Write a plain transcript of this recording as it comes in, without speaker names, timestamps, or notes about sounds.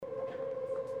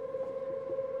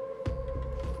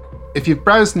If you've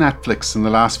browsed Netflix in the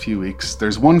last few weeks,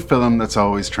 there's one film that's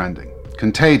always trending,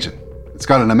 Contagion. It's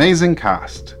got an amazing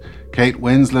cast. Kate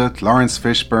Winslet, Lawrence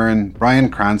Fishburne, Bryan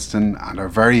Cranston, and our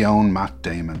very own Matt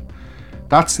Damon.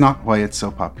 That's not why it's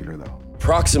so popular though.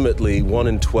 Approximately 1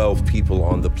 in 12 people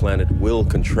on the planet will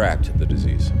contract the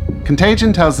disease.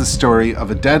 Contagion tells the story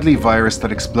of a deadly virus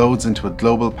that explodes into a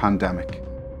global pandemic.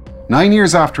 9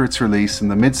 years after its release, in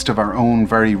the midst of our own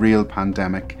very real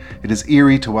pandemic, it is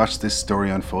eerie to watch this story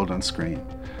unfold on screen.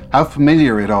 How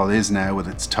familiar it all is now with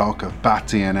its talk of bat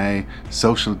DNA,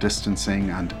 social distancing,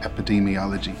 and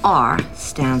epidemiology. R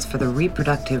stands for the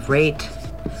reproductive rate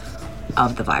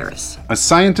of the virus. As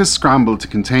scientists scramble to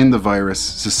contain the virus,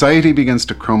 society begins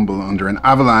to crumble under an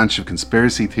avalanche of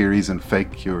conspiracy theories and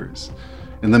fake cures.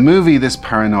 In the movie, this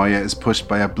paranoia is pushed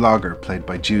by a blogger played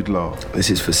by Jude Law. This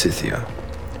is forsythia.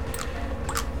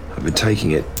 I've been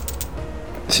taking it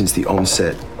since the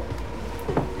onset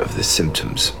of the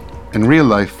symptoms. In real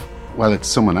life, well, it's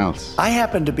someone else. I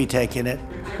happen to be taking it.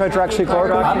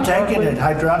 Hydroxychloroquine? I'm taking it,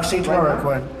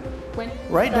 hydroxychloroquine.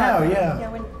 Right now,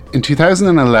 yeah. In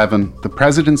 2011, the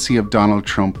presidency of Donald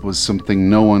Trump was something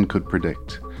no one could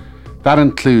predict. That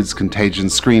includes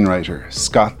Contagion's screenwriter,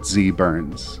 Scott Z.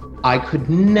 Burns. I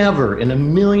could never in a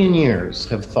million years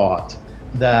have thought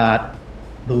that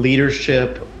the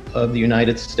leadership of the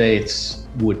United States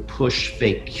would push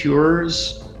fake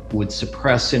cures, would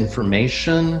suppress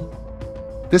information.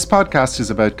 This podcast is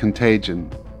about Contagion,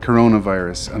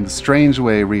 coronavirus, and the strange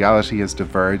way reality has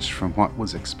diverged from what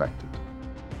was expected.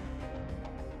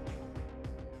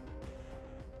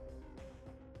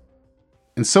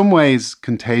 In some ways,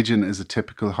 Contagion is a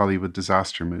typical Hollywood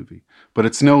disaster movie, but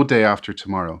it's no Day After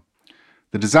Tomorrow.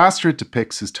 The disaster it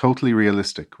depicts is totally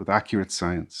realistic, with accurate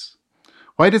science.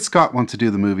 Why did Scott want to do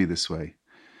the movie this way?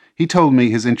 He told me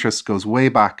his interest goes way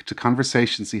back to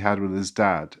conversations he had with his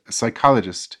dad, a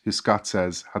psychologist who Scott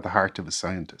says had the heart of a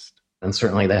scientist. And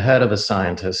certainly the head of a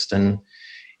scientist. And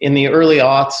in the early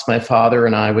aughts, my father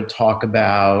and I would talk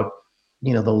about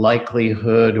the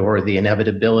likelihood or the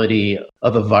inevitability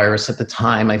of a virus. At the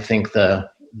time, I think the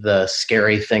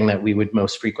scary thing that we would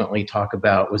most frequently talk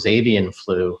about was avian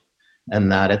flu,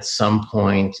 and that at some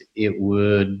point it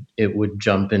would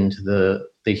jump into the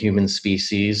human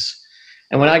species.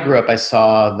 And when I grew up, I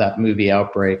saw that movie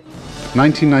Outbreak.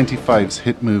 1995's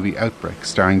hit movie Outbreak,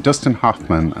 starring Dustin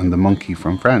Hoffman and the monkey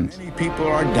from Friends. Many people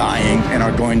are dying and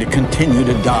are going to continue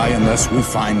to die unless we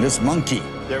find this monkey.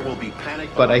 There will be panic.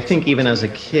 But I think even as a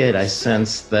kid, I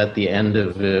sensed that the end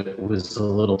of it was a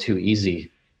little too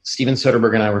easy. Steven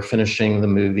Soderbergh and I were finishing the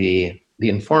movie The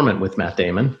Informant with Matt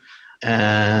Damon.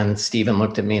 And Steven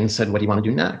looked at me and said, "What do you want to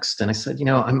do next?" And I said,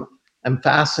 I'm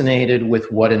fascinated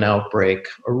with what an outbreak,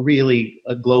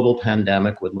 a global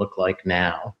pandemic would look like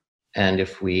now. And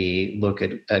if we look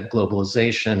at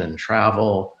globalization and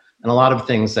travel and a lot of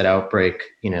things that Outbreak,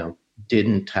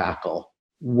 didn't tackle,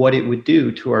 what it would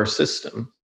do to our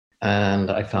system.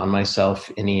 And I found myself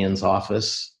in Ian's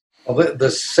office. Well, the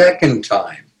second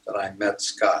time that I met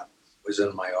Scott was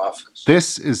in my office.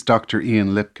 This is Dr. Ian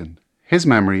Lipkin. His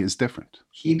memory is different.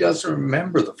 He doesn't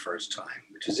remember the first time,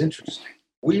 which is interesting.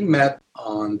 We met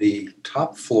on the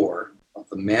top floor of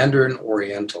the Mandarin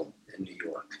Oriental in New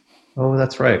York. Oh,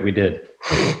 that's right, we did.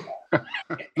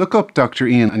 Look up Dr.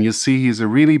 Ian and you'll see he's a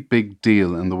really big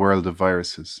deal in the world of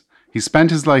viruses. He spent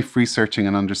his life researching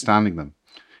and understanding them.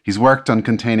 He's worked on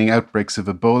containing outbreaks of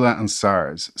Ebola and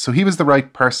SARS, so he was the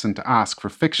right person to ask for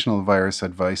fictional virus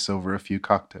advice over a few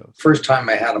cocktails. First time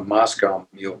I had a Moscow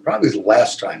Mule, probably the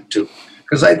last time too,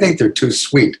 because I think they're too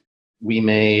sweet. We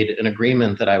made an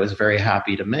agreement that I was very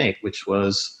happy to make, which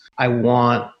was I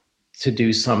want to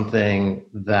do something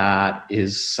that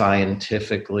is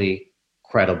scientifically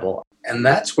credible. And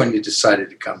that's when you decided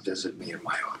to come visit me in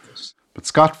my office. But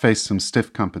Scott faced some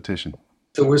stiff competition.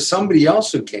 There was somebody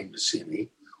else who came to see me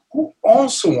who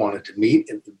also wanted to meet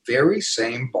at the very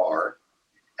same bar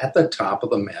at the top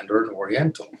of the Mandarin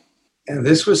Oriental. And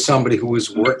this was somebody who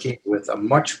was working with a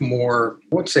much more,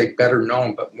 I would say better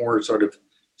known, but more sort of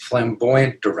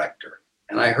flamboyant director.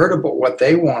 And I heard about what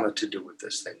they wanted to do with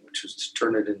this thing, which was to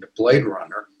turn it into Blade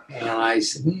Runner. And I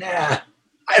said, nah,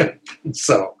 I don't think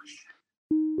so.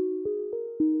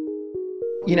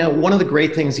 One of the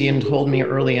great things Ian told me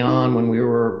early on when we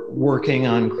were working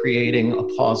on creating a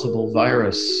plausible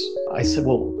virus, I said,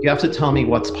 well, you have to tell me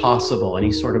what's possible. And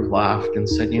he sort of laughed and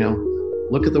said,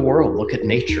 look at the world, look at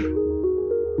nature.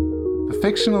 The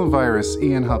fictional virus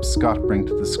Ian helped Scott bring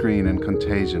to the screen in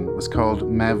Contagion was called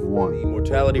MEV1. The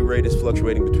mortality rate is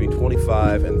fluctuating between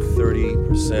 25 and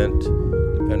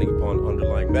 30%, depending upon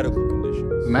underlying medical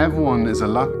conditions. MEV1 is a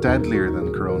lot deadlier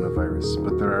than coronavirus,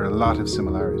 but there are a lot of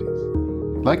similarities.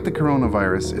 Like the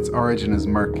coronavirus, its origin is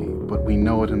murky, but we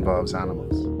know it involves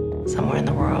animals. Somewhere in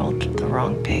the world, the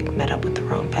wrong pig met up with the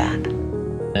wrong bat.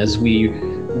 As we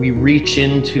reach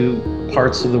into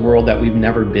parts of the world that we've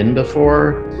never been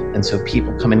before, and so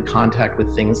people come in contact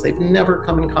with things they've never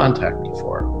come in contact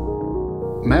before.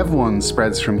 MEV1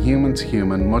 spreads from human to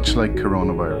human, much like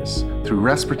coronavirus, through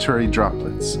respiratory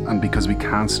droplets and because we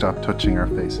can't stop touching our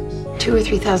faces. 2,000 or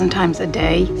 3,000 times a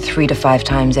day. 3 to 5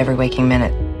 times every waking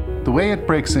minute. The way it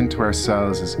breaks into our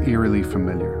cells is eerily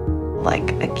familiar.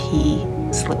 Like a key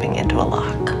slipping into a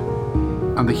lock.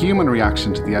 And the human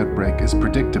reaction to the outbreak is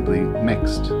predictably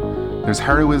mixed. There's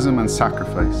heroism and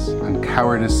sacrifice, and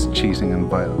cowardice, cheating, and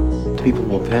violence. People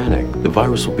won't panic. The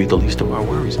virus will be the least of our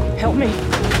worries. Help me!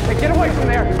 Get away from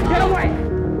there! Get away!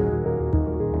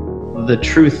 The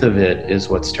truth of it is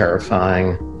what's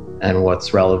terrifying and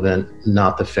what's relevant,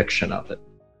 not the fiction of it.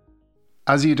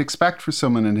 As you'd expect for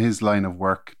someone in his line of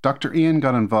work, Dr. Ian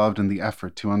got involved in the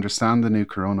effort to understand the new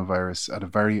coronavirus at a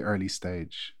very early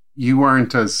stage. You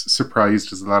weren't as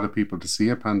surprised as a lot of people to see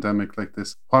a pandemic like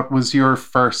this.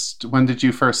 When did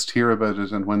you first hear about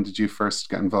it, and when did you first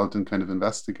get involved in kind of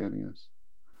investigating it?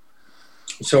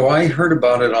 So I heard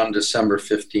about it on December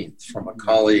 15th from a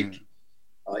colleague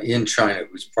in China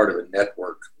who's part of a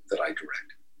network that I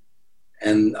direct.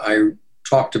 And I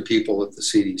talked to people at the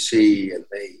CDC, and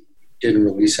they didn't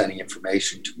release any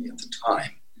information to me at the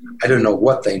time. I don't know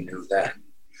what they knew then.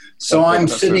 So I'm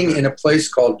sitting in a place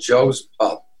called Joe's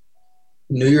Pub,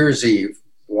 New Year's Eve,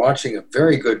 watching a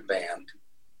very good band,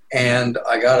 and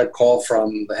I got a call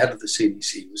from the head of the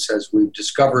CDC who says, we've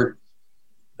discovered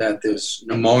that this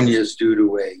pneumonia is due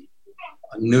to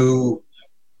a new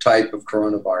type of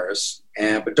coronavirus,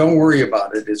 but don't worry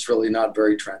about it, it's really not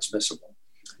very transmissible.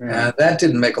 And that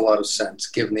didn't make a lot of sense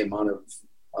given the amount of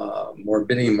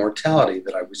morbidity and mortality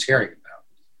that I was hearing about.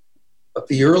 But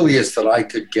the earliest that I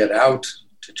could get out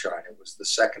to China was the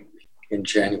second week in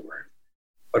January.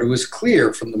 But it was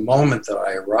clear from the moment that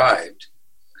I arrived,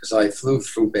 because I flew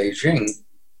through Beijing,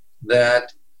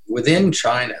 that within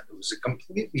China, there was a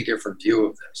completely different view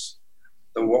of this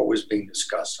than what was being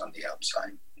discussed on the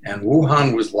outside. And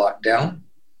Wuhan was locked down,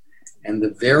 and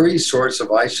the very sorts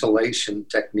of isolation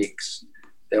techniques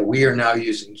that we are now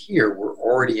using here were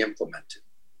already implemented,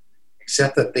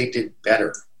 except that they did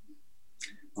better.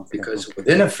 Because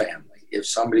within a family, if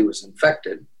somebody was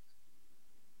infected,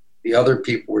 the other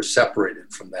people were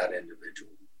separated from that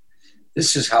individual.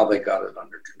 This is how they got it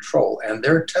under control. And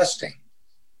their testing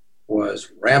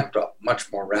was ramped up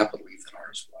much more rapidly than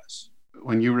ours was.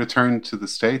 When you returned to the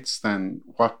States, then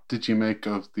what did you make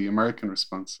of the American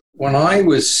response? When I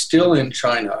was still in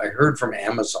China, I heard from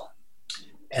Amazon,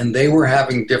 and they were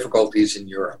having difficulties in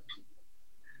Europe.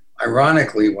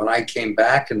 Ironically, when I came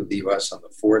back into the US on the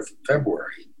 4th of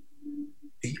February,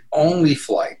 the only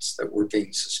flights that were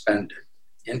being suspended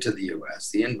into the US,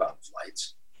 the inbound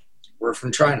flights, were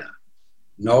from China.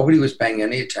 Nobody was paying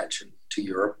any attention to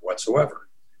Europe whatsoever,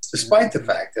 despite the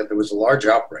fact that there was a large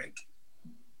outbreak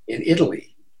in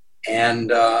Italy.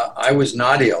 And I was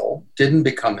not ill, didn't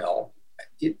become ill,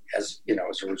 as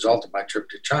a result of my trip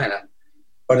to China.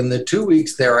 But in the 2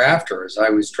 weeks thereafter, as I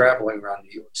was traveling around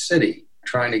New York City,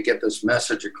 trying to get this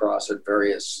message across at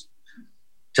various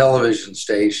television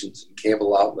stations and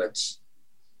cable outlets,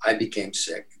 I became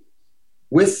sick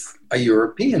with a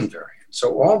European variant.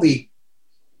 So all the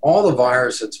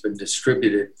virus that's been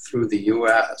distributed through the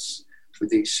US,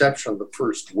 with the exception of the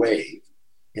first wave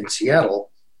in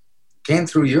Seattle, came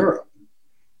through Europe.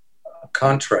 A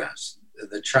contrast,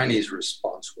 the Chinese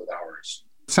response with ours.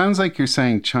 It sounds like you're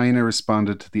saying China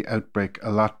responded to the outbreak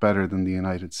a lot better than the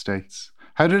United States.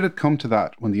 How did it come to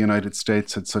that when the United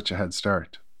States had such a head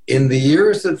start? In the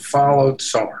years that followed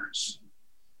SARS,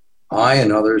 I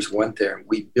and others went there and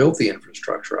we built the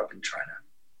infrastructure up in China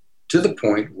to the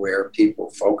point where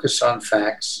people focused on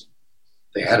facts.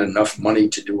 They had enough money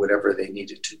to do whatever they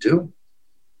needed to do.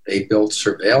 They built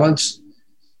surveillance.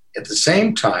 At the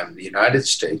same time, in the United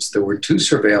States, there were 2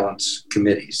 surveillance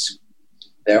committees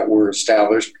that were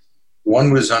established.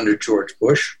 One was under George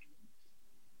Bush.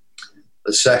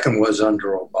 The second was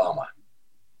under Obama.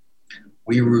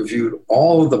 We reviewed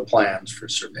all of the plans for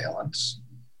surveillance,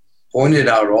 pointed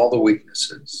out all the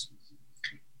weaknesses.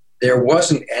 There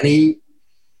wasn't any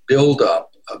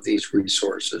buildup of these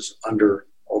resources under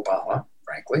Obama,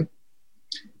 frankly,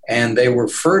 and they were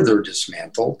further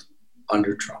dismantled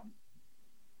under Trump.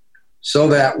 So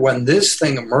that when this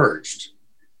thing emerged,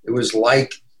 it was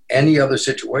like any other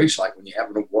situation, like when you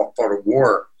haven't fought a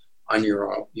war on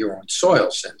your own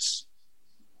soil since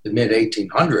the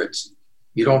mid-1800s,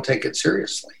 you don't take it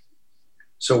seriously.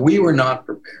 So we were not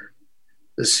prepared.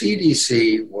 The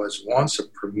CDC was once a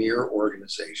premier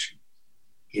organization.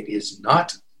 It is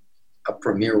not a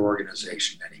premier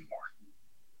organization anymore.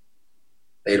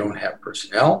 They don't have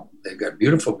personnel. They've got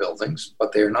beautiful buildings,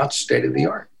 but they are not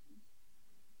state-of-the-art.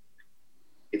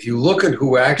 If you look at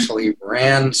who actually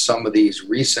ran some of these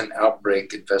recent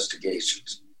outbreak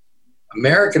investigations,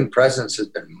 American presence has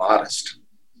been modest.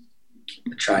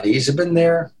 The Chinese have been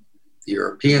there. The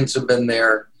Europeans have been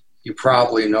there. You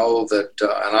probably know that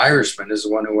an Irishman is the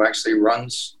one who actually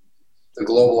runs the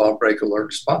Global Outbreak Alert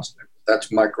Response Network.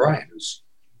 That's Mike Ryan, who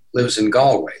lives in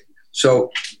Galway. So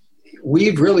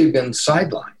we've really been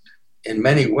sidelined in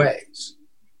many ways.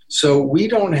 So we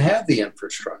don't have the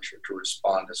infrastructure to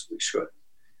respond as we should.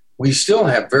 We still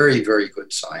have very, very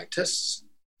good scientists,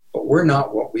 but we're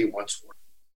not what we once were.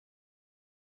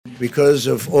 Because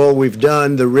of all we've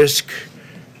done, the risk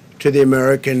to the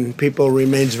American people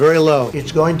remains very low.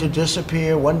 It's going to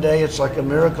disappear. One day, it's like a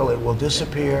miracle. It will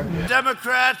disappear.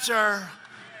 Democrats are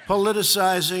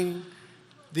politicizing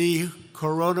the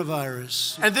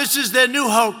coronavirus. And this is their new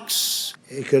hoax.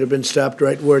 It could have been stopped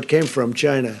right where it came from,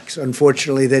 China.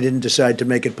 Unfortunately, they didn't decide to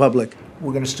make it public.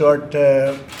 We're going to start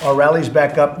our rallies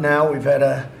back up now. We've had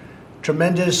a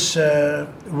tremendous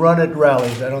run at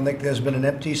rallies. I don't think there's been an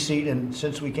empty seat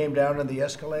since we came down on the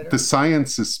escalator. The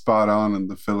science is spot on in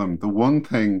the film. The one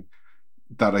thing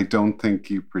that I don't think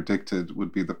you predicted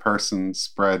would be the person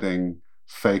spreading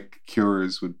fake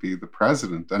cures would be the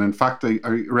president. And in fact, I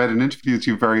read an interview with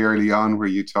you very early on where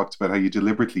you talked about how you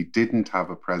deliberately didn't have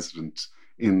a president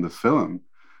in the film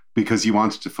because you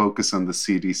wanted to focus on the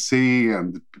CDC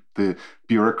and the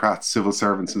bureaucrats, civil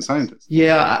servants, and scientists.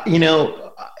 Yeah,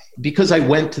 because I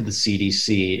went to the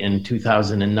CDC in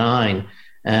 2009,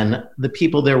 and the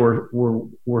people there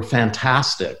were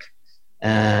fantastic,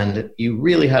 and you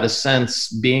really had a sense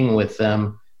being with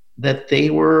them that they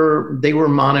were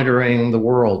monitoring the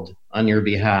world on your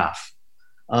behalf,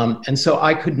 and so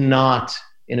I could not,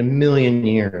 in a million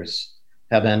years,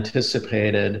 have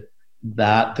anticipated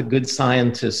that the good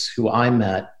scientists who I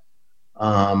met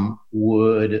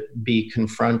would be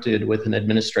confronted with an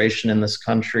administration in this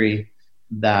country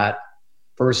that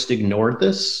first ignored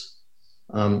this.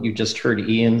 You just heard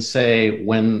Ian say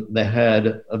when the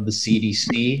head of the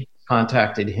CDC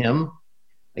contacted him,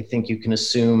 I think you can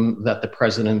assume that the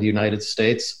president of the United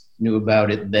States knew about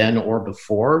it then or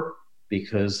before,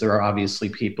 because there are obviously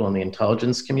people in the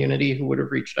intelligence community who would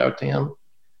have reached out to him.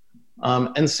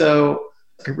 And so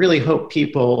I really hope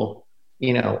people,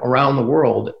 around the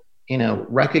world,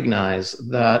 recognize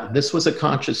that this was a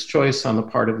conscious choice on the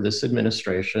part of this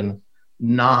administration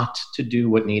not to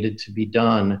do what needed to be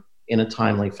done in a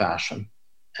timely fashion.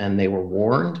 And they were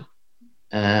warned.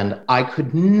 And I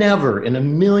could never in a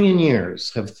million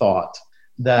years have thought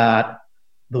that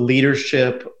the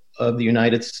leadership of the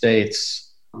United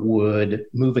States would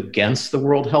move against the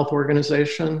World Health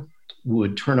Organization,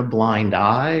 would turn a blind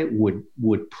eye, would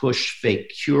push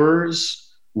fake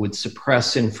cures, would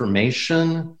suppress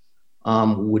information,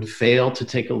 would fail to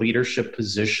take a leadership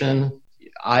position.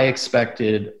 I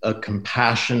expected a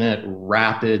compassionate,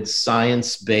 rapid,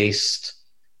 science-based,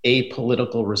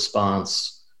 apolitical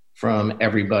response from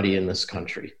everybody in this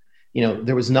country.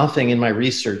 There was nothing in my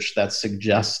research that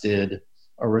suggested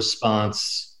a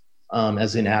response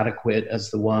as inadequate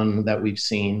as the one that we've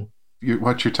seen.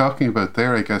 What you're talking about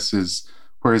there, I guess, is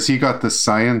whereas you got the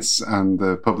science and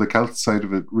the public health side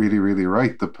of it really, really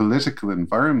right, the political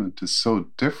environment is so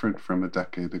different from a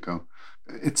decade ago.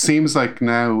 It seems like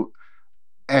now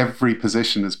every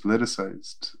position is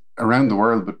politicized around the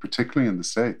world, but particularly in the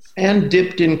States. And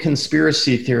dipped in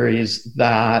conspiracy theories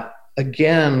that,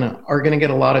 again, are going to get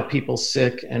a lot of people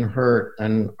sick and hurt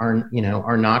and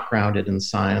are not grounded in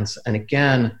science. And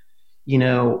again,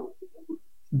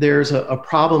 there's a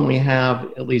problem we have,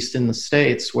 at least in the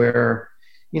States, where,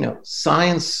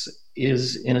 science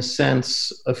is, in a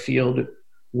sense, a field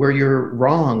where you're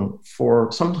wrong for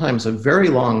sometimes a very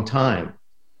long time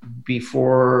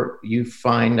before you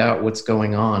find out what's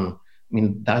going on. I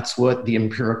mean, that's what the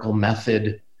empirical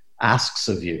method asks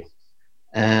of you.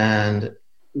 And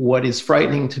what is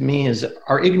frightening to me is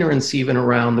our ignorance even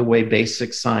around the way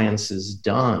basic science is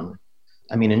done.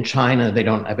 I mean, in China, they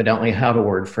don't evidently have a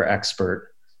word for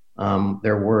expert.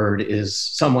 Their word is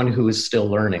someone who is still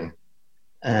learning.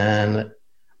 And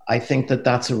I think that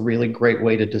that's a really great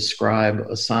way to describe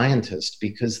a scientist,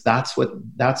 because that's what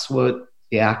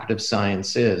the act of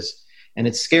science is. And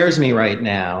it scares me right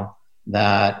now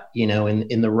that,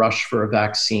 in the rush for a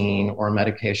vaccine or a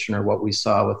medication or what we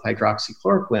saw with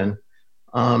hydroxychloroquine,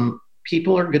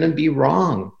 people are going to be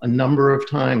wrong a number of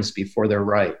times before they're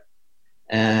right.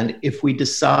 And if we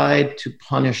decide to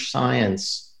punish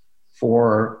science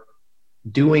for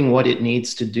doing what it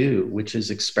needs to do, which is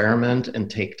experiment and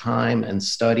take time and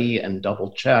study and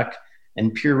double check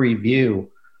and peer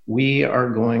review, we are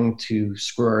going to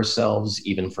screw ourselves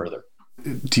even further.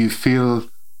 Do you feel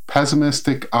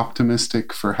pessimistic,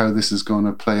 optimistic for how this is going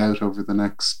to play out over the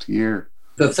next year?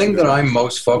 The thing that I'm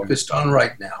most focused on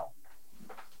right now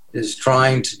is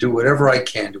trying to do whatever I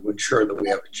can to ensure that we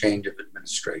have a change of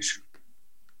administration.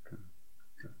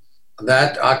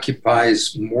 That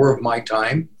occupies more of my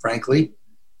time, frankly,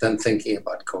 than thinking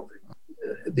about COVID.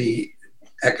 The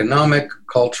economic,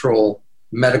 cultural,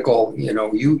 medical,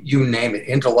 you name it,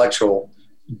 intellectual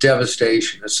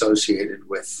devastation associated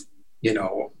with,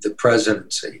 the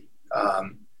presidency.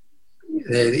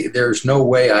 There's no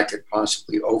way I could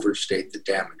possibly overstate the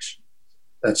damage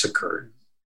that's occurred.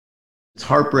 It's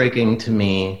heartbreaking to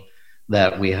me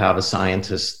that we have a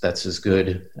scientist that's as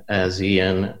good as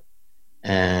Ian,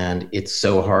 and it's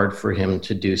so hard for him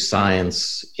to do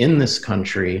science in this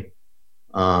country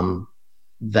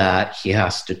that he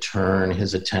has to turn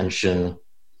his attention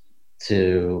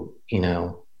to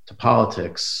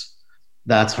politics.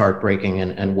 That's heartbreaking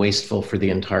and wasteful for the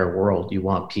entire world. You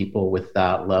want people with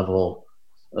that level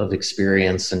of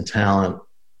experience and talent,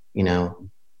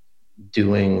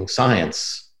 doing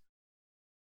science.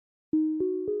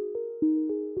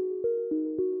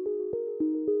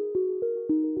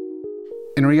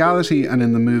 In reality and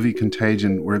in the movie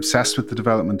Contagion, we're obsessed with the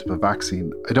development of a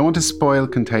vaccine. I don't want to spoil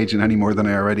Contagion any more than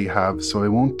I already have, so I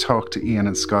won't talk to Ian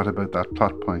and Scott about that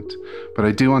plot point. But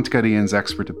I do want to get Ian's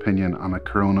expert opinion on a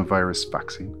coronavirus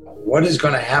vaccine. What is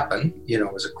going to happen,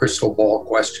 is a crystal ball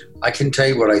question. I can tell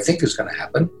you what I think is going to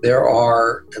happen. There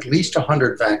are at least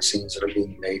 100 vaccines that are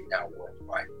being made now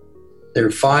worldwide. There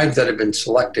are 5 that have been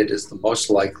selected as the most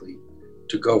likely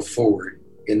to go forward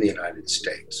in the United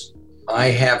States. I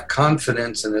have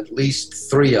confidence in at least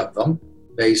 3 of them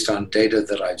based on data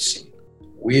that I've seen.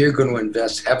 We are going to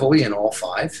invest heavily in all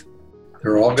 5.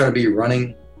 They're all going to be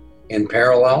running in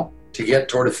parallel to get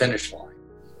toward a finish line.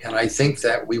 And I think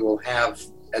that we will have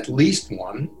at least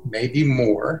 1, maybe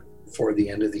more, before the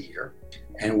end of the year.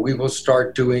 And we will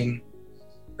start doing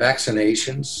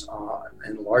vaccinations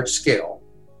in large scale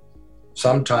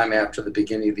sometime after the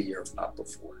beginning of the year, if not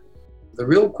before. The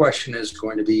real question is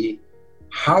going to be,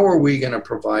 how are we going to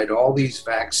provide all these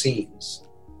vaccines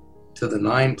to the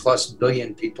 9+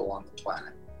 billion people on the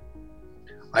planet?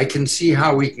 I can see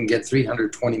how we can get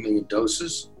 320 million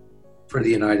doses for the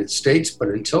United States, but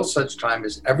until such time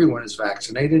as everyone is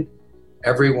vaccinated,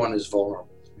 everyone is vulnerable.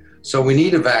 So we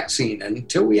need a vaccine, and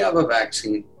until we have a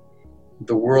vaccine,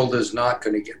 the world is not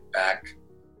going to get back.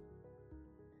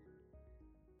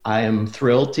 I am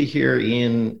thrilled to hear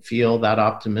Ian feel that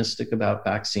optimistic about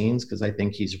vaccines, because I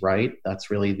think he's right. That's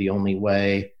really the only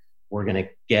way we're going to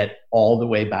get all the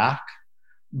way back.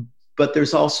 But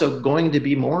there's also going to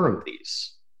be more of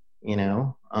these.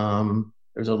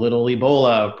 There's a little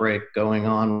Ebola outbreak going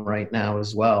on right now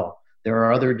as well. There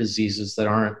are other diseases that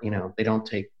aren't, they don't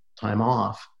take time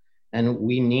off. And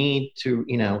we need to,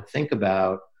 think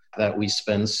about that we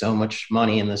spend so much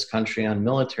money in this country on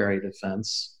military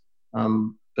defense.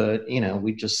 But,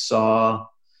 we just saw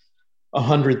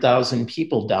 100,000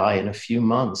 people die in a few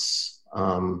months,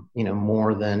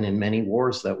 more than in many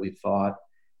wars that we've fought.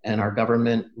 And our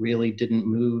government really didn't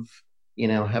move,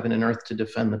 heaven and earth to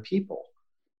defend the people.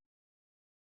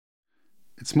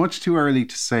 It's much too early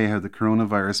to say how the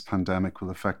coronavirus pandemic will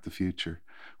affect the future.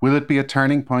 Will it be a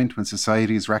turning point when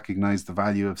societies recognise the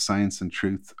value of science and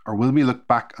truth, or will we look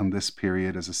back on this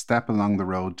period as a step along the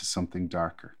road to something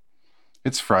darker?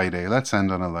 It's Friday. Let's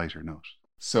end on a lighter note.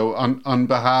 So on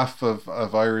behalf of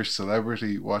Irish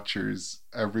celebrity watchers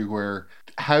everywhere,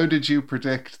 how did you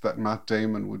predict that Matt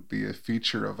Damon would be a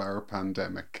feature of our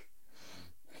pandemic?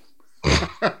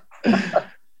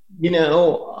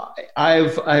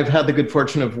 I've had the good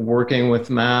fortune of working with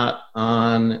Matt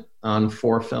on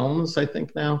 4 films, I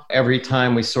think now. Every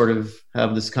time we sort of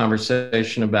have this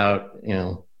conversation about,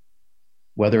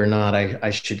 whether or not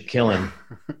I should kill him.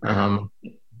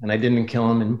 And I didn't kill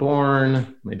him in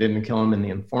Bourne. I didn't kill him in The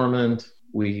Informant.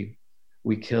 We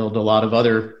killed a lot of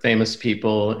other famous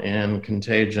people in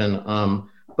Contagion.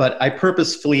 But I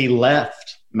purposefully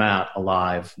left Matt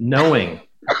alive, knowing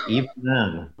even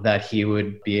then that he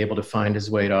would be able to find his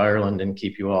way to Ireland and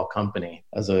keep you all company.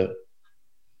 As a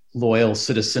loyal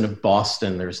citizen of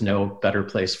Boston, there's no better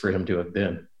place for him to have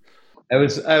been.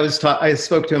 I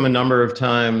spoke to him a number of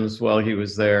times while he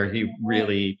was there. He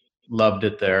really loved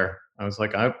it there. I was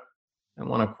like, I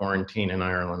want to quarantine in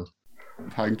Ireland.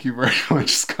 Thank you very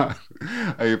much, Scott.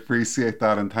 I appreciate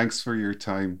that, and thanks for your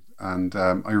time. And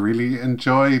I really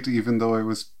enjoyed, even though I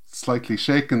was slightly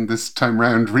shaken this time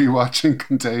round rewatching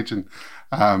Contagion.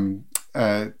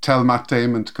 Tell Matt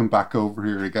Damon to come back over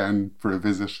here again for a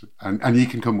visit, and you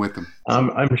can come with him.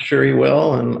 I'm sure he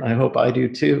will, and I hope I do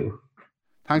too.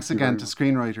 Thanks again to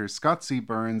screenwriters Scott C.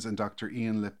 Burns and Dr.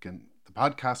 Ian Lipkin. The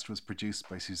podcast was produced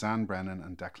by Suzanne Brennan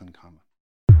and Declan Conlon.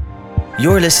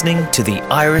 You're listening to The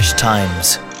Irish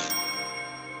Times.